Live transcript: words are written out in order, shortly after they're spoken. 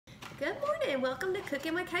Good morning. Welcome to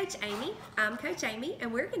Cooking with Coach Amy. I'm Coach Amy,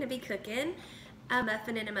 and we're going to be cooking a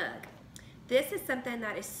muffin in a mug. This is something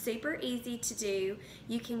that is super easy to do.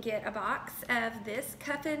 You can get a box of this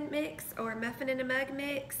cuffin mix or muffin in a mug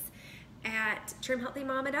mix at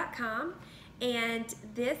trimhealthymama.com. And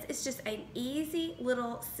this is just an easy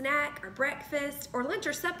little snack or breakfast or lunch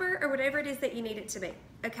or supper or whatever it is that you need it to be,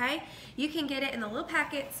 okay? You can get it in the little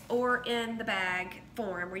packets or in the bag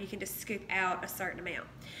form where you can just scoop out a certain amount.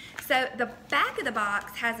 So the back of the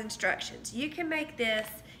box has instructions. You can make this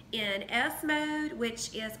in S mode,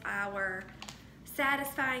 which is our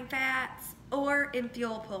satisfying fats, or in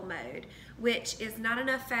fuel pull mode, which is not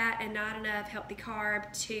enough fat and not enough healthy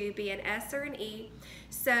carb to be an S or an E.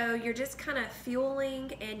 So you're just kind of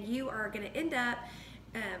fueling, and you are going to end up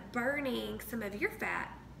burning some of your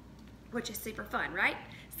fat, which is super fun, right?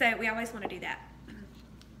 So we always want to do that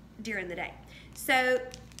during the day. So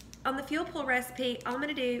on the fuel pull recipe, all I'm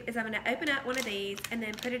going to do is I'm going to open up one of these and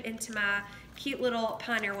then put it into my cute little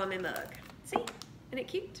Pioneer Woman mug. See? Isn't it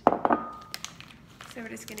cute? So we're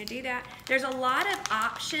just going to do that. There's a lot of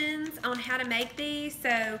options on how to make these,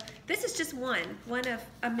 so this is just one of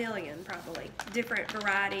a million probably, different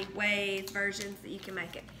variety, ways, versions that you can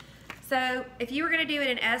make it. So if you were going to do it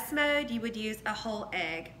in S mode, you would use a whole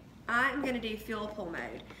egg. I'm going to do fuel pull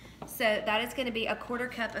mode. So that is going to be a 1/4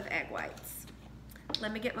 cup of egg whites.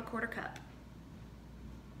 Let me get my 1/4 cup.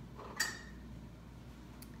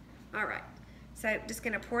 All right, so just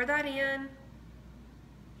going to pour that in.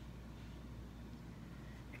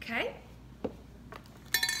 Okay,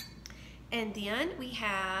 and then we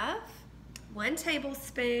have 1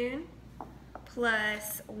 tablespoon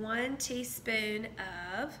plus 1 teaspoon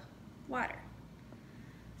of water.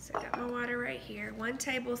 So I got my water right here. 1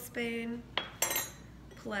 tablespoon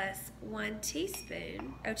plus 1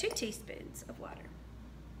 teaspoon, 2 teaspoons of water.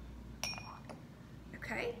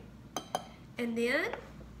 Okay, and then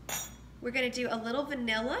we're going to do a little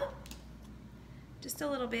vanilla, just a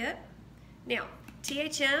little bit. Now,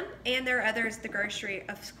 THM, and there are others, the grocery,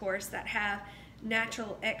 of course, that have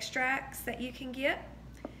natural extracts that you can get.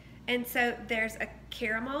 And so there's a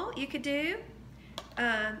caramel you could do,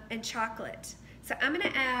 and chocolate. So I'm going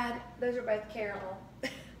to add, those are both caramel.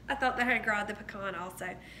 I thought that had grabbed the pecan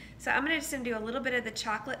also. So I'm going to just do a little bit of the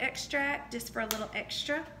chocolate extract just for a little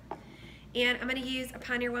extra. And I'm going to use a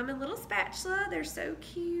Pioneer Woman little spatula. They're so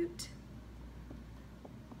cute.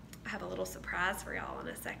 I have a little surprise for y'all in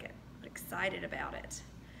a second. Excited about it.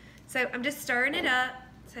 So I'm just stirring it up,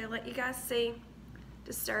 so let you guys see,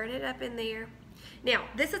 just stirring it up in there. Now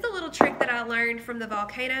this is a little trick that I learned from the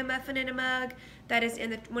Volcano Muffin in a Mug that is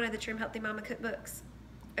in one of the Trim Healthy Mama cookbooks.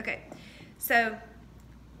 Okay, so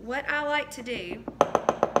what I like to do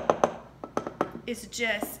is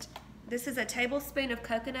just, this is a tablespoon of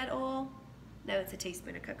coconut oil. No, it's a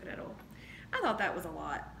teaspoon of coconut oil. I thought that was a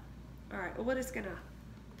lot. All right, well, we're just gonna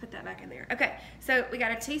put that back in there. Okay, so we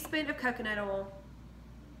got a teaspoon of coconut oil,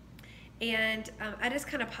 and I just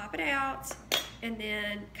kind of pop it out and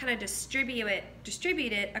then kind of distribute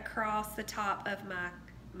it across the top of my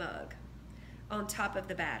mug on top of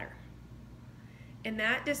the batter. And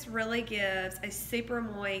that just really gives a super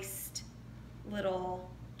moist little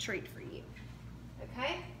treat for you.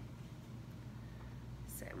 Okay?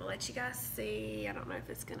 So I'm gonna let you guys see. I don't know if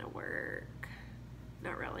it's gonna work.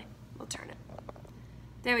 Not really. We'll turn it.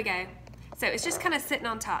 There we go. So it's just kind of sitting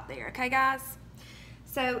on top there, okay guys?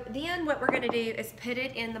 So then what we're gonna do is put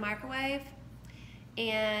it in the microwave,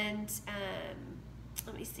 and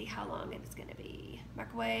let me see how long it's gonna be.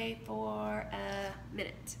 Microwave for a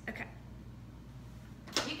minute, okay.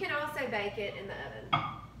 You can also bake it in the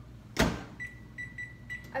oven.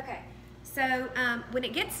 Okay, so when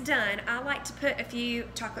it gets done, I like to put a few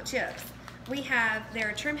chocolate chips. There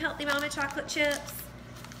are Trim Healthy Mama chocolate chips.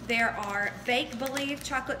 There are Bake Believe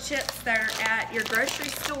chocolate chips that are at your grocery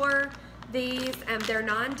store. These, they're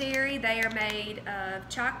non-dairy. They are made of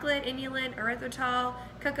chocolate, inulin, erythritol,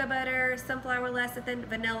 cocoa butter, sunflower lecithin,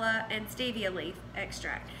 vanilla, and stevia leaf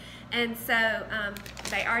extract. And so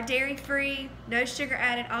they are dairy-free, no sugar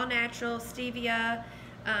added, all natural, stevia.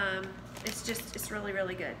 It's really,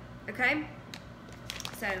 really good, okay?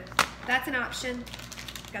 So that's an option.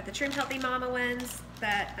 Got the Trim Healthy Mama ones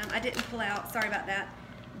that I didn't pull out, sorry about that.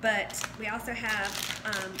 But we also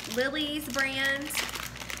have Lily's brand.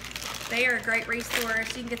 They are a great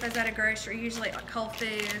resource. You can get those at a grocery, usually like Whole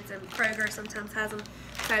Foods, and Kroger sometimes has them.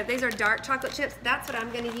 So these are dark chocolate chips. That's what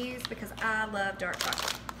I'm going to use because I love dark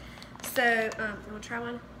chocolate. So, you want to try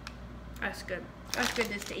one? That's good. That's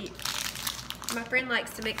goodness to eat. My friend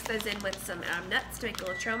likes to mix those in with some nuts to make a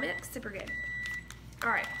little trail mix. Super good. All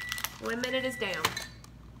right, 1 minute is down.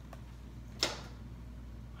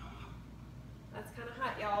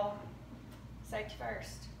 safety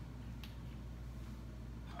first.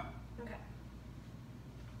 Okay.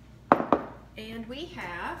 And we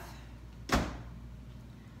have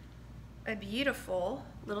a beautiful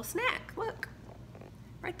little snack. Look,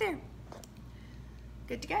 right there.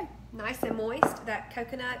 Good to go. Nice and moist, that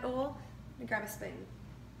coconut oil. Let me grab a spoon.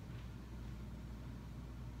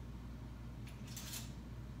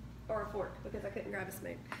 Or a fork, because I couldn't grab a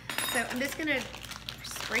spoon. So I'm just gonna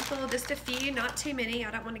sprinkle just a few, not too many.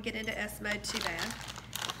 I don't want to get into S mode too bad.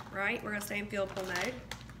 Right, we're gonna stay in field pull mode.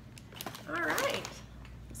 All right,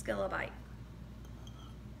 let's get a little bite.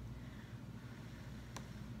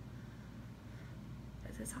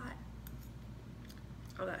 This is hot.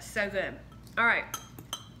 Oh, that's so good. All right,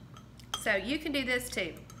 so you can do this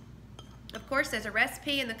too. Of course, there's a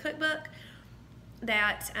recipe in the cookbook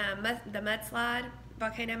that the mudslide,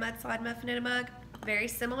 volcano mudslide muffin in a mug, very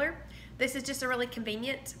similar. This is just a really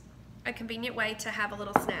convenient way to have a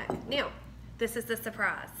little snack. Now, this is the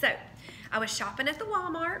surprise. So, I was shopping at the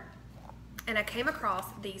Walmart and I came across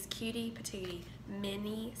these cutie patootie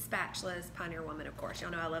mini spatulas, Pioneer Woman, of course.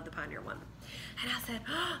 Y'all know I love the Pioneer Woman. And I said,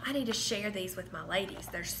 oh, I need to share these with my ladies.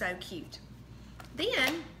 They're so cute.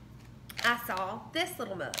 Then I saw this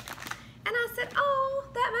little mug and I said, oh,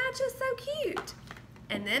 that matches so cute.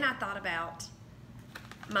 And then I thought about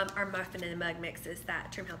our muffin in a mug mixes that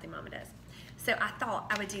Trim Healthy Mama does. So I thought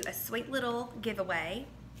I would do a sweet little giveaway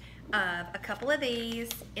of a couple of these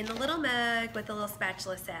in the little mug with a little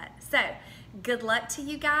spatula set. So good luck to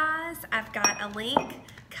you guys. I've got a link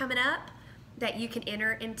coming up that you can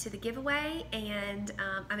enter into the giveaway, and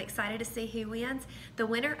I'm excited to see who wins. The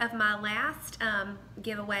winner of my last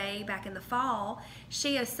giveaway back in the fall,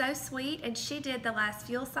 she is so sweet, and she did the last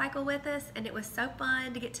fuel cycle with us, and it was so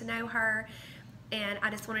fun to get to know her. And I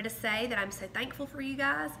just wanted to say that I'm so thankful for you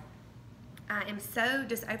guys. I am so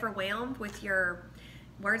just overwhelmed with your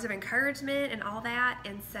words of encouragement and all that.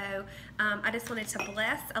 And so I just wanted to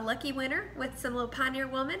bless a lucky winner with some little Pioneer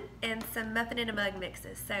Woman and some muffin in a mug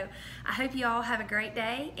mixes. So I hope you all have a great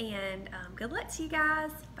day, and good luck to you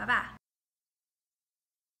guys. Bye-bye.